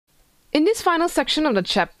In this final section of the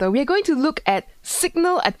chapter, we are going to look at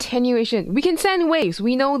signal attenuation. We can send waves,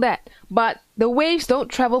 we know that, but the waves don't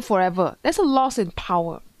travel forever. There's a loss in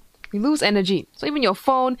power. We lose energy. So even your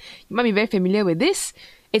phone, you might be very familiar with this.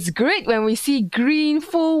 It's great when we see green,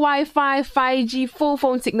 full Wi-Fi, 5G, full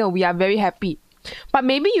phone signal. We are very happy. But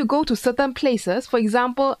maybe you go to certain places, for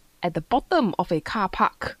example, at the bottom of a car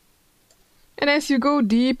park. And as you go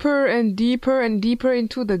deeper and deeper and deeper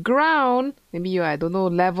into the ground, maybe you're at, don't know,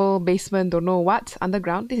 level, basement, don't know what,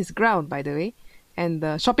 underground. This is ground, by the way. And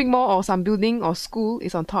the shopping mall or some building or school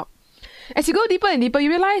is on top. As you go deeper and deeper, you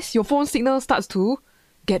realize your phone signal starts to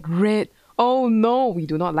get red. Oh no, we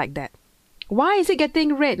do not like that. Why is it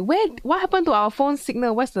getting red? What happened to our phone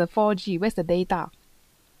signal? Where's the 4G? Where's the data?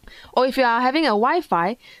 Or if you are having a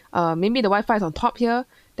Wi-Fi, maybe the Wi-Fi is on top here,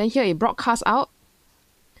 then here it broadcasts out.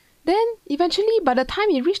 Then eventually, by the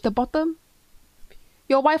time you reach the bottom,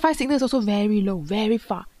 your Wi-Fi signal is also very low, very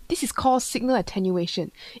far. This is called signal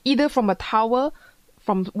attenuation. Either from a tower,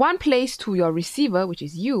 from one place to your receiver, which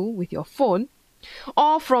is you with your phone,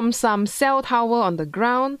 or from some cell tower on the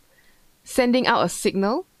ground, sending out a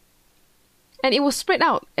signal, and it will spread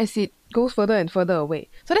out as it goes further and further away.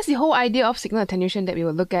 So that's the whole idea of signal attenuation that we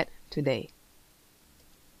will look at today.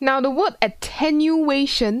 Now, the word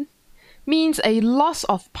attenuation means a loss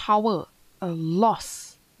of power, a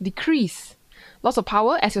loss, decrease. Loss of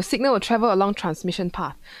power as your signal will travel along transmission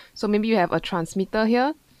path. So maybe you have a transmitter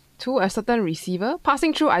here to a certain receiver,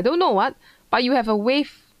 passing through I don't know what, but you have a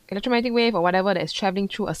wave, electromagnetic wave or whatever that is traveling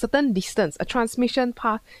through a certain distance, a transmission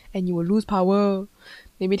path, and you will lose power.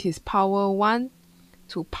 Maybe it is power 1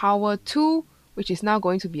 to power 2, which is now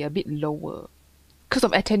going to be a bit lower because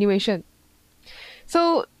of attenuation.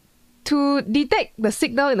 So to detect the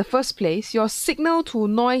signal in the first place, your signal to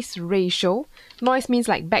noise ratio, noise means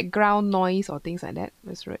like background noise or things like that.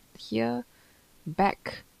 Let's write here,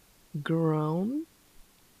 background.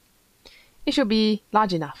 It should be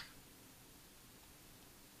large enough.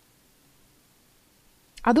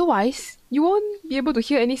 Otherwise, you won't be able to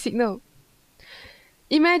hear any signal.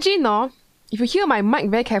 Imagine, if you hear my mic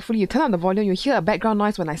very carefully, you turn up the volume, you hear a background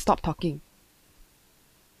noise when I stop talking.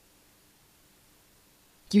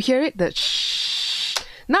 You hear it? The shh.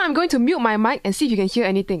 Now I'm going to mute my mic and see if you can hear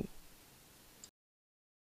anything.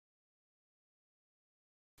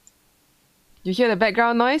 You hear the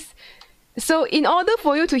background noise? So in order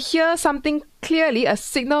for you to hear something clearly, a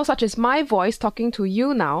signal such as my voice talking to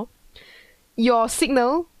you now, your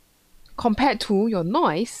signal compared to your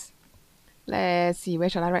noise, let's see, where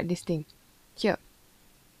shall I write this thing? Here.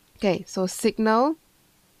 Okay, so signal,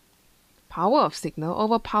 power of signal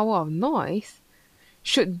over power of noise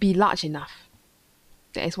should be large enough.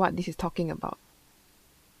 That is what this is talking about.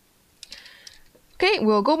 Okay,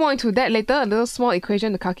 we'll go more into that later, a little small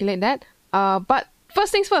equation to calculate that. But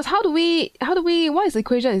first things first, what is the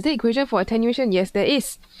equation? Is there equation for attenuation? Yes, there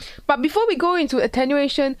is. But before we go into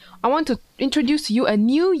attenuation, I want to introduce to you a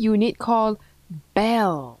new unit called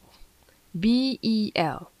Bell.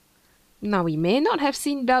 B-E-L. Now, we may not have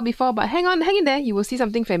seen Bell before, but hang in there, you will see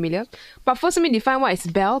something familiar. But first, let me define what is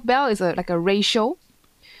Bell. Bell is like a ratio.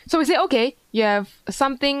 So we say, okay, you have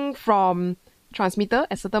something from transmitter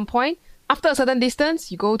at a certain point. After a certain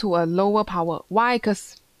distance, you go to a lower power. Why?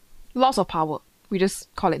 Because loss of power. We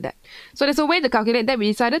just call it that. So there's a way to calculate that. We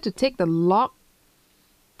decided to take the log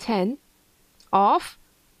 10 of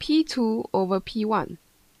P2 over P1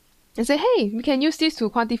 and say, hey, we can use this to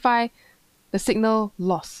quantify the signal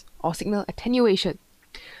loss or signal attenuation.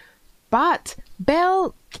 But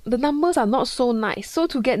Bell, the numbers are not so nice. So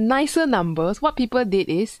to get nicer numbers, what people did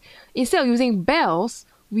is, instead of using bells,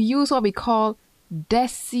 we use what we call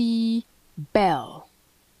decibel.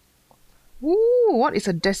 Ooh, what is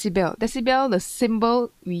a decibel? Decibel, the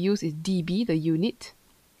symbol we use is dB, the unit.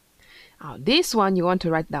 Now, this one you want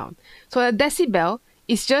to write down. So a decibel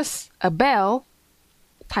is just a bell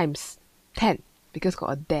times 10, because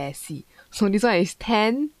got a deci. So this one is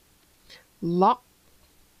 10 log.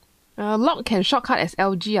 Log can shortcut as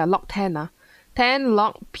LG, log 10. 10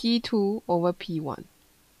 log P2 over P1.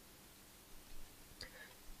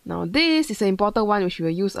 Now this is an important one which we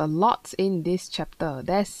will use a lot in this chapter,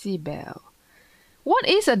 decibel. What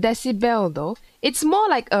is a decibel though? It's more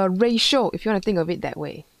like a ratio, if you want to think of it that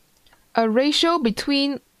way. A ratio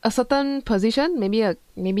between a certain position,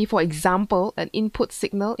 maybe for example, an input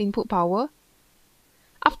signal, input power.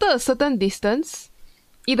 After a certain distance,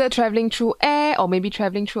 either traveling through air or maybe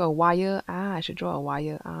traveling through a wire. I should draw a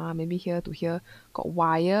wire. Maybe here to here got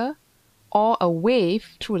wire, or a wave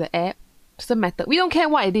through the air. Doesn't matter. We don't care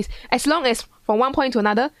what it is. As long as from one point to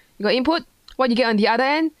another, you got input, what you get on the other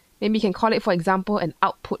end, maybe you can call it, for example, an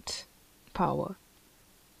output power.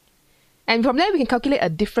 And from there, we can calculate a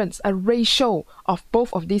difference, a ratio of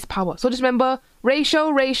both of these powers. So just remember, ratio,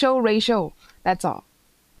 ratio, ratio. That's all.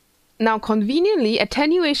 Now, conveniently,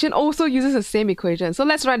 attenuation also uses the same equation. So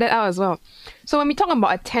let's write that out as well. So when we talk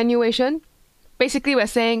about attenuation, basically we're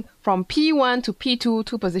saying from P1 to P2,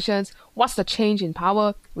 2 positions, what's the change in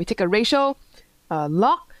power? We take a ratio,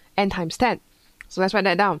 log, n times 10. So let's write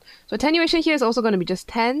that down. So attenuation here is also going to be just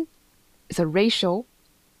 10. It's a ratio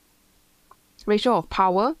of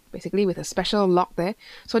power, basically with a special log there.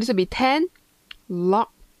 So this will be 10 log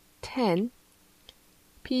 10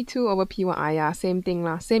 P2 over P1. Yeah, same thing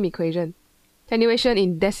lah, same equation. Attenuation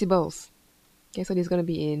in decibels. Okay, so this is going to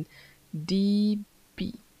be in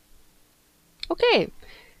dB. Okay,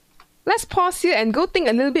 let's pause here and go think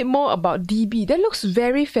a little bit more about dB. That looks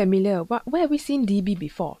very familiar. Where have we seen dB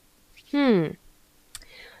before?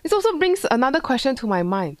 This also brings another question to my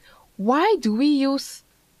mind. Why do we use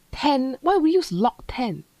 10? Why do we use log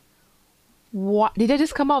 10? What, did they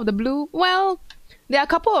just come out of the blue? Well, there are a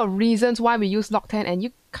couple of reasons why we use log 10, and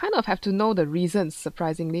you kind of have to know the reasons,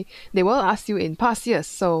 surprisingly. They will ask you in past years.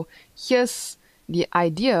 So here's the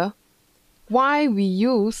idea why we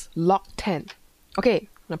use log 10. Okay,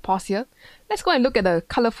 I'm going to pause here. Let's go and look at the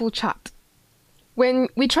colorful chart. When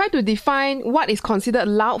we try to define what is considered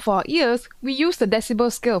loud for our ears, we use the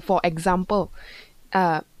decibel scale, for example.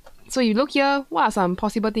 So you look here, what are some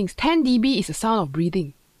possible things? 10 dB is the sound of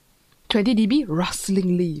breathing. 20 dB,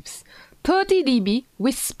 rustling leaves. 30 dB,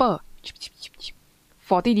 whisper.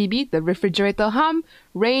 40 dB, the refrigerator hum,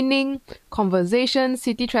 raining, conversation,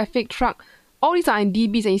 city traffic, truck. All these are in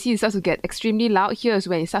dBs, and you see it starts to get extremely loud. Here is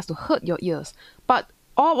when it starts to hurt your ears. But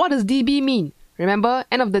what does dB mean? Remember,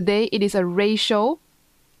 end of the day, it is a ratio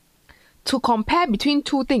to compare between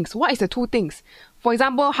two things. What is the two things? For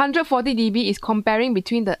example, 140 dB is comparing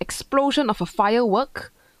between the explosion of a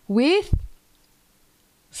firework with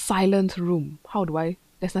silent room. How do I?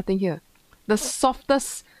 There's nothing here. The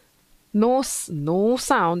softest no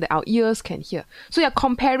sound that our ears can hear. So you're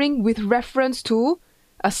comparing with reference to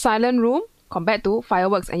a silent room compared to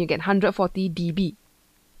fireworks, and you get 140 dB.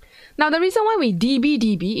 Now, the reason why we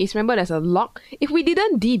dB is, remember, there's a log. If we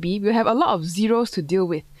didn't dB, we'll have a lot of zeros to deal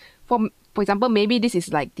with. For example, maybe this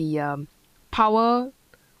is like the power,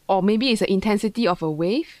 or maybe it's the intensity of a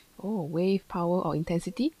wave. Oh, wave, power, or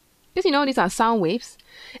intensity. Because, you know, these are sound waves.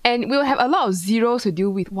 And we'll have a lot of zeros to deal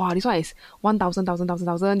with. Wow, this one is 1,000, 1,000, 1,000,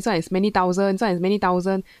 1,000. This one is many thousand. This one is many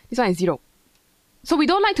thousand. This one is 0. So we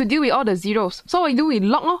don't like to deal with all the zeros. So what we do, we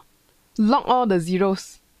log all the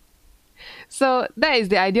zeros. So that is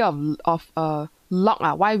the idea of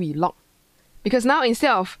log, why we log. Because now,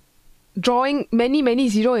 instead of drawing many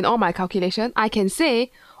zero in all my calculation, I can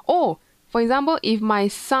say, oh, for example, if my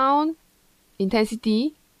sound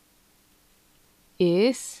intensity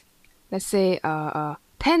is, let's say,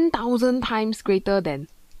 10,000 times greater than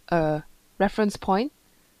a reference point,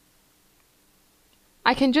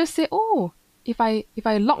 I can just say, oh, if I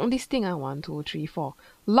log this thing, 1, 2, 3, 4,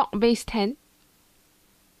 log base 10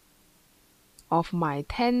 of my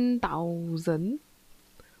 10,000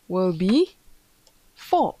 will be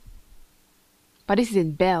 4. But this is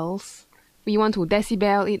in bells. We want to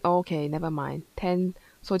decibel it. Okay, never mind. 10,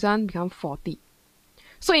 so it doesn't become 40.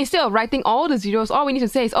 So instead of writing all the zeros, all we need to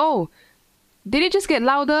say is, oh, did it just get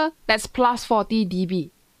louder? That's plus 40 dB.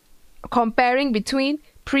 Comparing between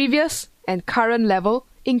previous and current level,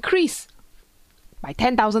 increase by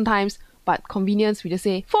 10,000 times, but convenience, we just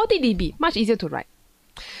say 40 dB. Much easier to write.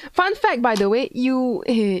 Fun fact, by the way,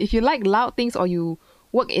 if you like loud things or you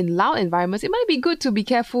work in loud environments, it might be good to be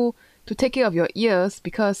careful to take care of your ears,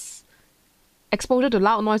 because exposure to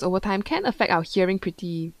loud noise over time can affect our hearing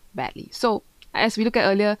pretty badly. So, as we looked at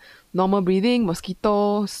earlier, normal breathing,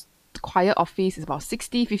 mosquitoes, quiet office is about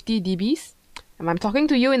 60-50 dBs. And I'm talking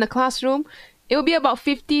to you in the classroom, it will be about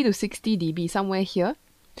 50 to 60 dB, somewhere here.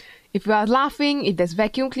 If you are laughing, if there's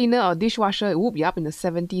vacuum cleaner or dishwasher, it will be up in the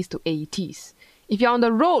 70s to 80s. If you're on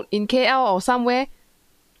the road in KL or somewhere,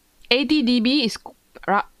 80 dB is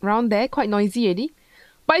around there, quite noisy already.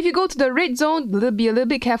 But if you go to the red zone, be a little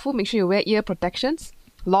bit careful, make sure you wear ear protections.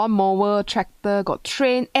 Lawnmower, tractor, got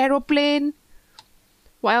train, aeroplane.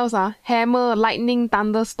 What else? Hammer, lightning,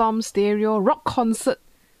 thunderstorm, stereo, rock concert,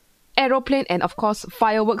 aeroplane, and of course,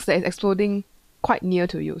 fireworks that is exploding quite near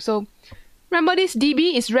to you. So remember, this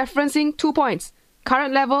dB is referencing 2 points.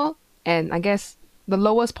 Current level and, I guess, the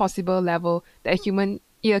lowest possible level that a human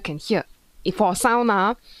ear can hear. For sound,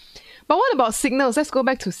 But what about signals? Let's go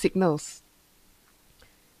back to signals.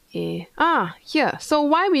 Here. So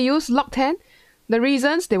why we use log 10? The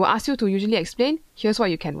reasons they will ask you to usually explain. Here's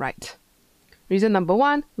what you can write. Reason number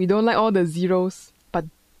 1, we don't like all the zeros. But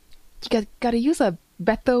you gotta use a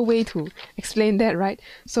better way to explain that, right?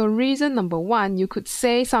 So reason number one, you could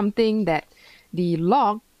say something that the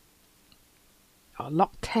log, or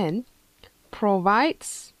log 10,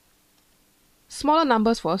 provides smaller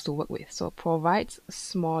numbers for us to work with. So provides a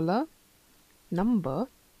smaller number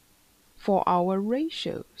for our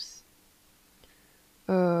ratios.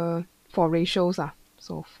 For ratios,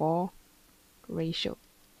 so for ratio.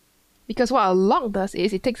 Because what a log does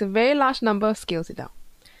is it takes a very large number, scales it down.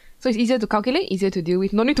 So it's easier to calculate, easier to deal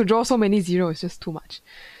with. No need to draw so many zeros, it's just too much.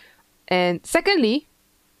 And secondly,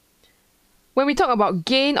 when we talk about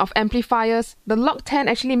gain of amplifiers, the log 10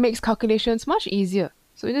 actually makes calculations much easier.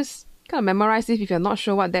 So you just kind of memorize it if you're not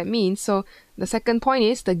sure what that means. So the second point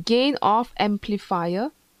is the gain of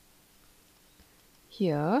amplifier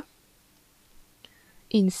here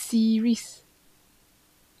in series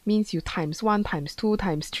means you times 1, times 2,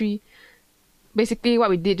 times 3. Basically what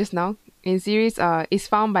we did just now in series is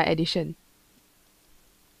found by addition.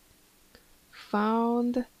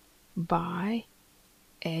 Found by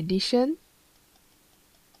addition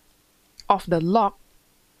of the log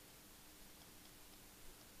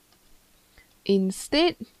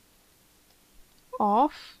instead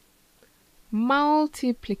of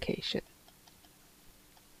multiplication.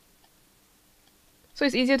 So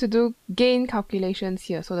it's easier to do gain calculations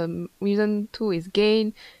here. So the reason 2 is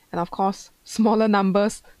gain, and of course smaller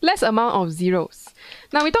numbers, less amount of zeros.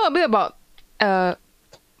 Now we talk a bit about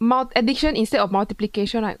addition instead of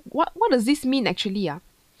multiplication, right? What does this mean actually?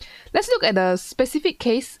 Let's look at a specific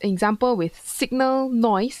case example with signal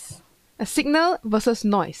noise, a signal versus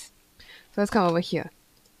noise. So let's come over here.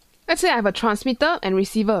 Let's say I have a transmitter and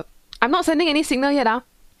receiver. I'm not sending any signal yet. I'm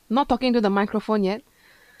not talking to the microphone yet,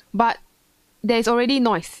 but there's already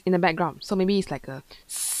noise in the background. So maybe it's like a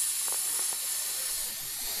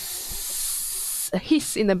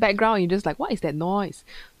hiss in the background. You're just like, what is that noise?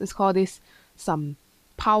 Let's call this some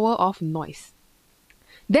power of noise.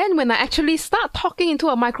 Then when I actually start talking into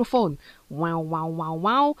a microphone, wow, wow, wow,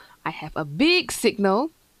 wow, I have a big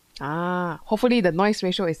signal. Hopefully the noise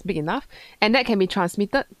ratio is big enough, and that can be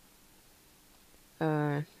transmitted.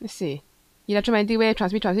 Let's see. Electromagnetic wave,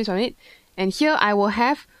 transmit. And here I will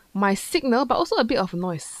have my signal, but also a bit of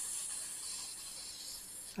noise.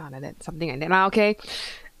 Like that, something like that. Okay.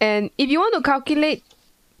 And if you want to calculate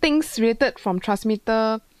things related from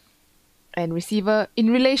transmitter and receiver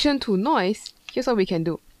in relation to noise, here's what we can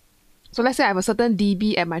do. So let's say I have a certain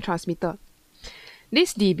dB at my transmitter.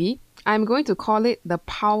 This dB, I'm going to call it the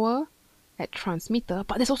power at transmitter,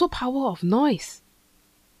 but there's also power of noise.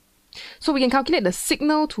 So we can calculate the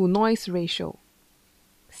signal to noise ratio.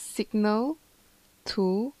 Signal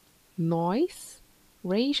to noise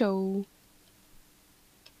ratio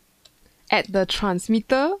at the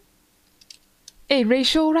transmitter.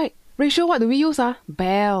 Ratio, right? Ratio, what do we use?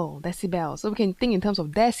 Bell, decibel. So we can think in terms of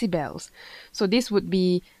decibels. So this would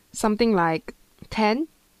be something like 10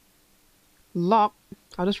 log,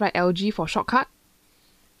 I'll just write LG for shortcut.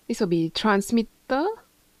 This will be transmitter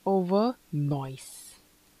over noise.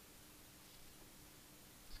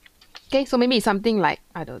 Okay, so maybe it's something like,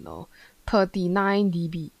 I don't know, 39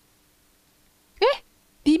 dB.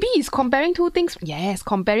 dB is comparing two things. Yes,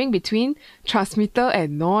 comparing between transmitter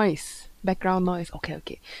and noise. Background noise.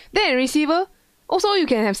 Okay. Then receiver, also you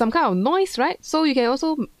can have some kind of noise, right? So you can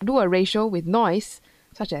also do a ratio with noise,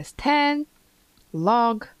 such as 10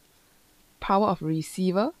 log power of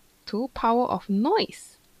receiver to power of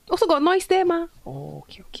noise. Also got noise there, ma. Oh,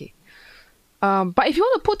 okay. But if you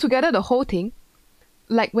want to put together the whole thing,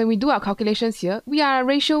 like when we do our calculations here, we are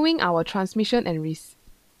ratioing our transmitter and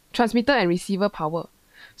receiver power.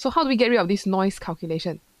 So how do we get rid of this noise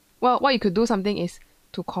calculation? Well, what you could do something is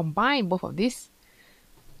to combine both of these.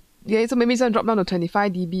 Yeah, so maybe it's going to drop down to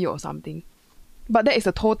 25 dB or something. But that is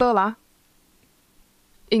the total,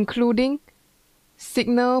 including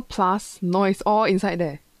signal plus noise, all inside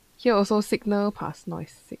there. Here also signal plus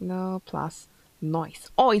noise,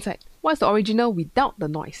 all inside. What's the original without the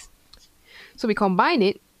noise? So we combine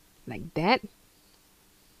it like that.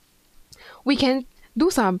 We can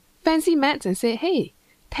do some fancy maths and say, hey,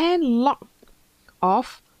 10 log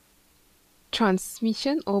of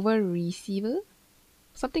transmission over receiver,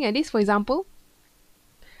 something like this, for example.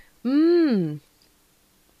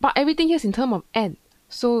 But everything here is in terms of n.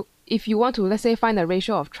 So if you want to, let's say, find the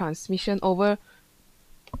ratio of transmission over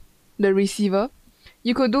the receiver,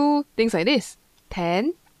 you could do things like this.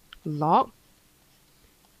 10 log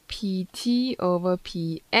PT over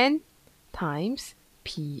PN times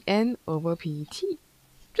PN over PT.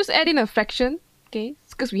 Just add in a fraction, okay?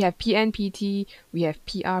 Because we have PN, PT, we have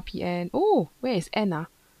PR, PN. Oh, where is N? I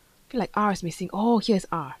feel like R is missing. Oh, here's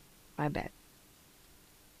R. My bad.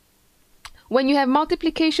 when you have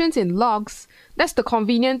multiplications in logs, that's the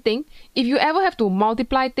convenient thing. If you ever have to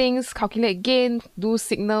multiply things, calculate gain, do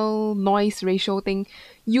signal noise ratio thing,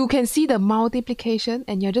 you can see the multiplication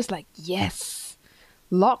and you're just like, yes,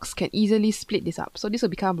 logs can easily split this up. So this will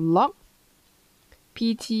become log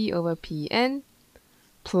pt over pn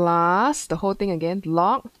plus the whole thing again,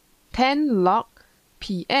 log 10 log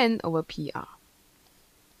pn over pr.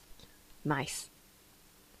 Nice.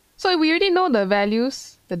 So we already know the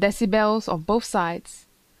values, the decibels of both sides,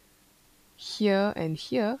 here and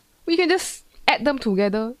here. We can just add them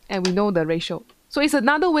together and we know the ratio. So it's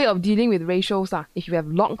another way of dealing with ratios if you have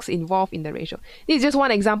logs involved in the ratio. This is just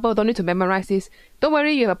one example, don't need to memorize this. Don't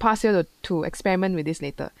worry, you have a pass here to experiment with this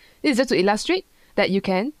later. This is just to illustrate that you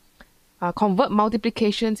can convert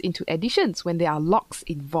multiplications into additions when there are logs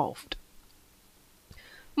involved.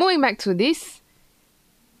 Moving back to this,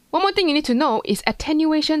 one more thing you need to know is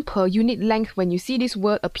attenuation per unit length when you see this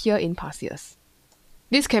word appear in partials.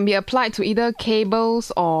 This can be applied to either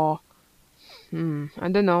cables or, I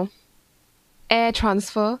don't know, air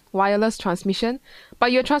transfer, wireless transmission,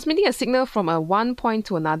 but you're transmitting a signal from one point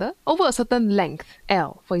to another over a certain length,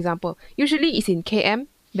 L, for example. Usually it's in km,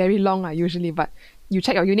 very long usually, but you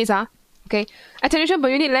check your units. Okay, attenuation per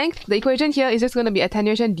unit length, the equation here is just going to be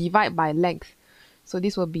attenuation divided by length. So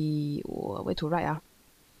this will be, where to write?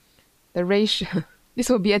 The ratio, this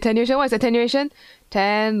will be attenuation. What is attenuation?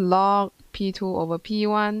 10 log P2 over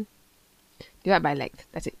P1 divided by length.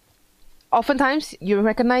 That's it. Oftentimes, you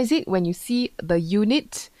recognize it when you see the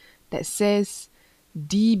unit that says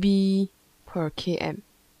dB per km.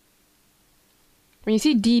 When you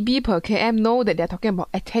see dB per km, know that they're talking about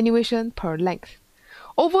attenuation per length.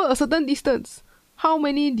 Over a certain distance, how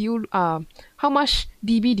much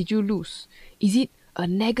dB did you lose? Is it a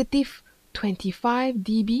negative 25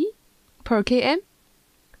 dB per km?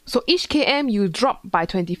 So each km you drop by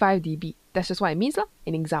 25 dB. That's just what it means,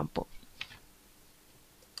 an example.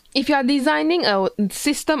 If you are designing a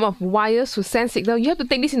system of wires to send signal, you have to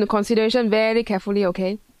take this into consideration very carefully,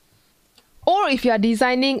 okay? Or if you are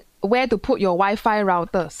designing where to put your Wi-Fi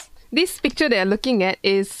routers. This picture that you're looking at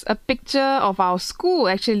is a picture of our school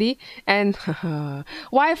actually, and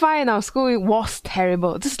Wi-Fi in our school was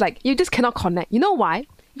terrible. Just like, you just cannot connect. You know why?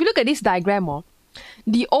 If you look at this diagram,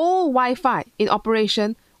 the old Wi-Fi in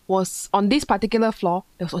operation was on this particular floor,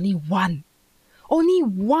 there was only one. Only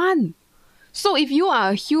one! So if you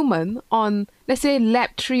are a human on, let's say, lab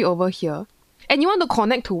 3 over here, and you want to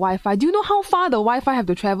connect to Wi-Fi, do you know how far the Wi-Fi have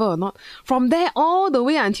to travel or not? From there all the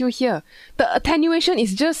way until here. The attenuation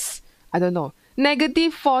is just, I don't know,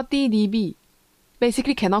 negative 40 dB.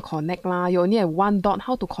 Basically cannot connect lah. You only have one dot.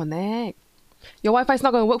 How to connect? Your Wi-Fi is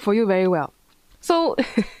not going to work for you very well. So,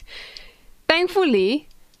 thankfully,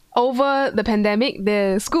 over the pandemic,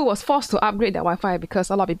 the school was forced to upgrade their Wi-Fi because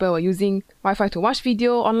a lot of people were using Wi-Fi to watch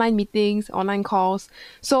video, online meetings, online calls.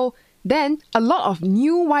 So then a lot of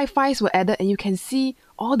new Wi-Fis were added and you can see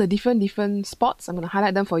all the different spots. I'm going to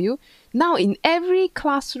highlight them for you. Now in every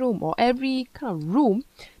classroom or every kind of room,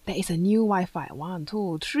 there is a new Wi-Fi. 1,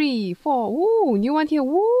 2, 3, 4. Woo! New one here.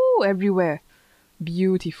 Woo! Everywhere.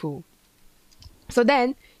 Beautiful. So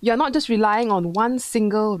then, you're not just relying on one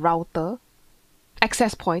single router.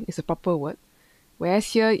 Access point is the proper word.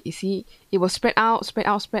 Whereas here, you see, it will spread out, spread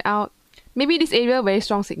out, spread out. Maybe this area, very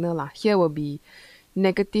strong signal lah. Here will be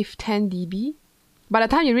negative 10 dB. By the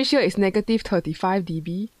time you reach here, it's negative 35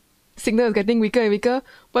 dB. Signal is getting weaker and weaker.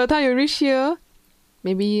 By the time you reach here,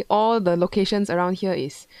 maybe all the locations around here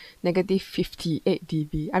is negative 58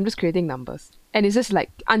 dB. I'm just creating numbers. And it's just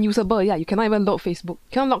like unusable. Yeah, you cannot even load Facebook.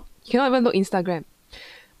 You cannot even load Instagram.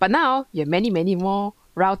 But now, you have many more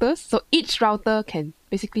routers. So each router can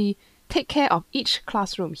basically take care of each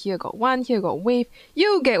classroom. Here got one, here got wave.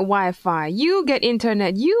 You get Wi-Fi, you get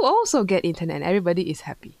internet, you also get internet, and everybody is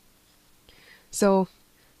happy. So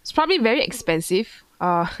it's probably very expensive.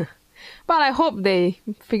 But I hope they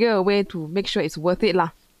figure a way to make sure it's worth it lah.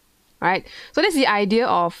 Right? So that's the idea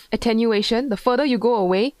of attenuation. The further you go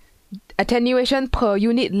away, attenuation per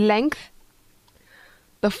unit length.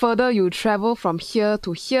 The further you travel from here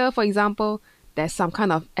to here, for example, there's some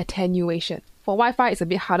kind of attenuation. For Wi-Fi, it's a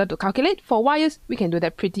bit harder to calculate. For wires, we can do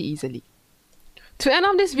that pretty easily. To end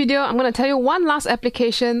off this video, I'm going to tell you one last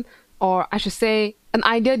application, or I should say, an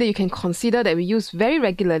idea that you can consider that we use very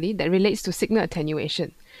regularly that relates to signal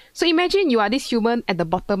attenuation. So imagine you are this human at the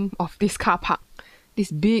bottom of this car park,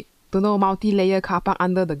 this big, multi-layer car park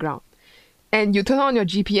under the ground, and you turn on your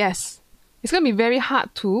GPS. It's going to be very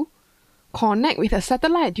hard to connect with a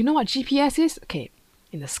satellite. Do you know what GPS is? Okay,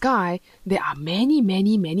 in the sky, there are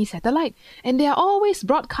many satellites, and they are always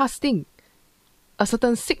broadcasting a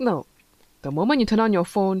certain signal. The moment you turn on your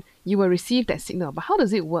phone, you will receive that signal. But how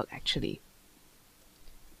does it work actually?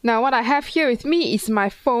 Now what I have here with me is my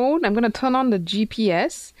phone. I'm going to turn on the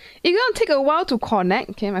GPS. It's going to take a while to connect.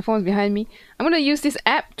 Okay, my phone's behind me. I'm going to use this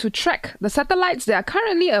app to track the satellites that are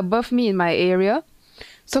currently above me in my area.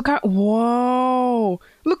 So, whoa,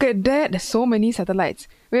 look at that. There's so many satellites.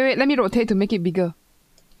 Wait, let me rotate to make it bigger.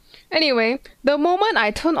 Anyway, the moment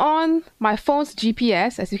I turn on my phone's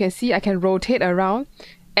GPS, as you can see, I can rotate around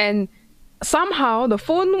and somehow the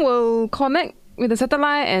phone will connect with the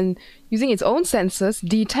satellite and using its own sensors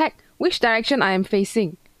detect which direction I am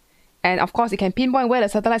facing. And of course, it can pinpoint where the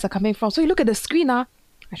satellites are coming from. So you look at the screen, I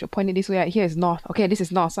should point it this way. Here is north. Okay, this is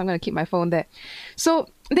north, so I'm going to keep my phone there. So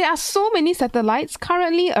there are so many satellites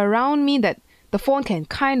currently around me that the phone can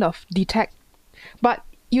kind of detect. But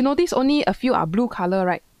you notice only a few are blue color,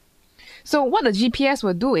 right? So what the GPS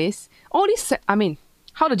will do is, how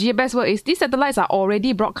the GPS works is these satellites are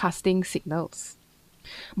already broadcasting signals.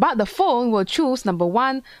 But the phone will choose, number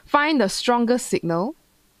one, find the strongest signal.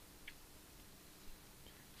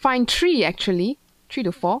 Find 3 actually, 3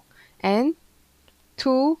 to 4. And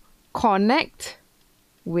 2, connect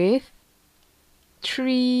with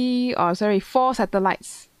 4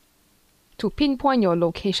 satellites to pinpoint your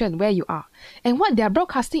location where you are. And what they're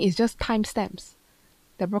broadcasting is just timestamps.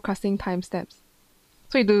 They're broadcasting timestamps.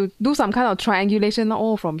 So you do some kind of triangulation,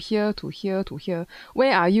 from here to here to here.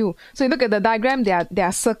 Where are you? So you look at the diagram, there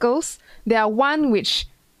are circles. There are one which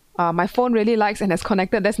my phone really likes and has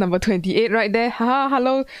connected. That's number 28 right there.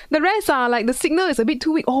 Hello. The rest are like the signal is a bit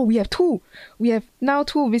too weak. Oh, we have 2. We have now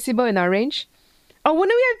 2 visible in our range. Oh, no,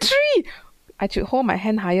 we have 3. I should hold my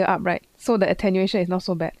hand higher up, right? So the attenuation is not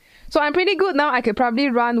so bad. So I'm pretty good now. I could probably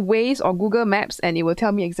run Waze or Google Maps and it will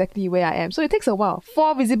tell me exactly where I am. So it takes a while.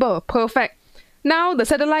 4 visible. Perfect. Now the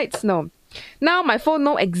satellites, no. Now my phone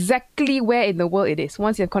knows exactly where in the world it is.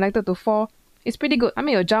 Once you have connected to 4, it's pretty good.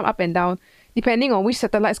 It'll jump up and down depending on which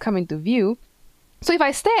satellites come into view. So if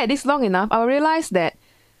I stare at this long enough, I'll realize that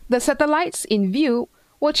the satellites in view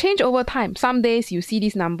will change over time. Some days you see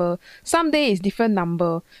this number, some days it's different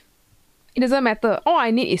number. It doesn't matter. All I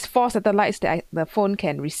need is 4 satellites that the phone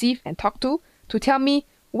can receive and talk to tell me,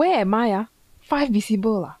 where am I? 5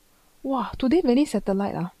 visible. Wow, today many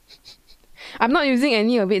satellite. I'm not using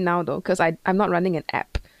any of it now though, because I'm not running an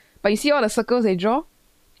app. But you see all the circles they draw?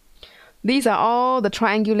 These are all the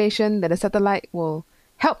triangulation that the satellite will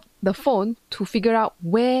help the phone to figure out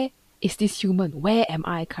where is this human? Where am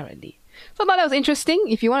I currently? So I thought that was interesting.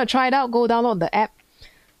 If you want to try it out, go download the app.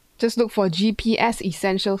 Just look for GPS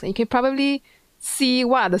Essentials and you can probably see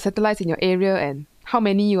what are the satellites in your area and how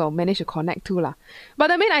many you will manage to connect to. But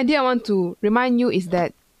the main idea I want to remind you is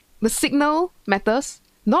that the signal matters.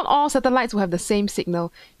 Not all satellites will have the same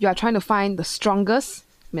signal. You are trying to find the strongest.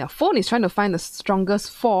 Your phone is trying to find the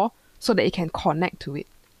strongest 4 so that it can connect to it.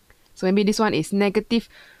 So maybe this one is negative.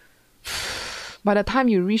 By the time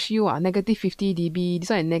you reach negative 50 dB.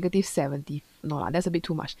 This one is negative 70. No, that's a bit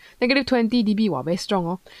too much. Negative 20 dB. Wow, very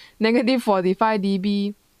strong. Negative 45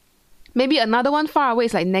 dB. Maybe another one far away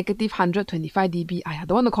is like negative 125 dB. I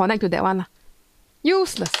don't want to connect to that one.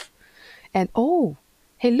 Useless. And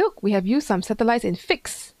hey, look, we have used some satellites in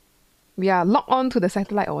fixed. We are locked on to the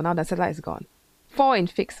satellite. Oh, now the satellite is gone. 4 in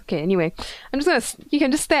fixed. Okay, anyway, you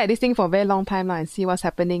can just stare at this thing for a very long time now and see what's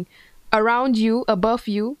happening around you, above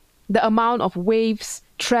you, the amount of waves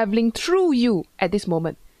traveling through you at this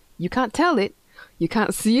moment. You can't tell it, you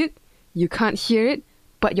can't see it, you can't hear it,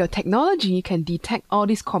 but your technology can detect all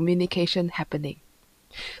this communication happening.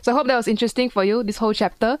 So I hope that was interesting for you, this whole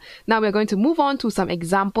chapter. Now we're going to move on to some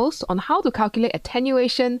examples on how to calculate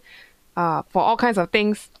attenuation for all kinds of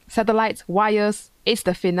things, satellites, wires. It's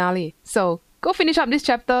the finale. So go finish up this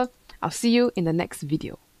chapter. I'll see you in the next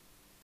video.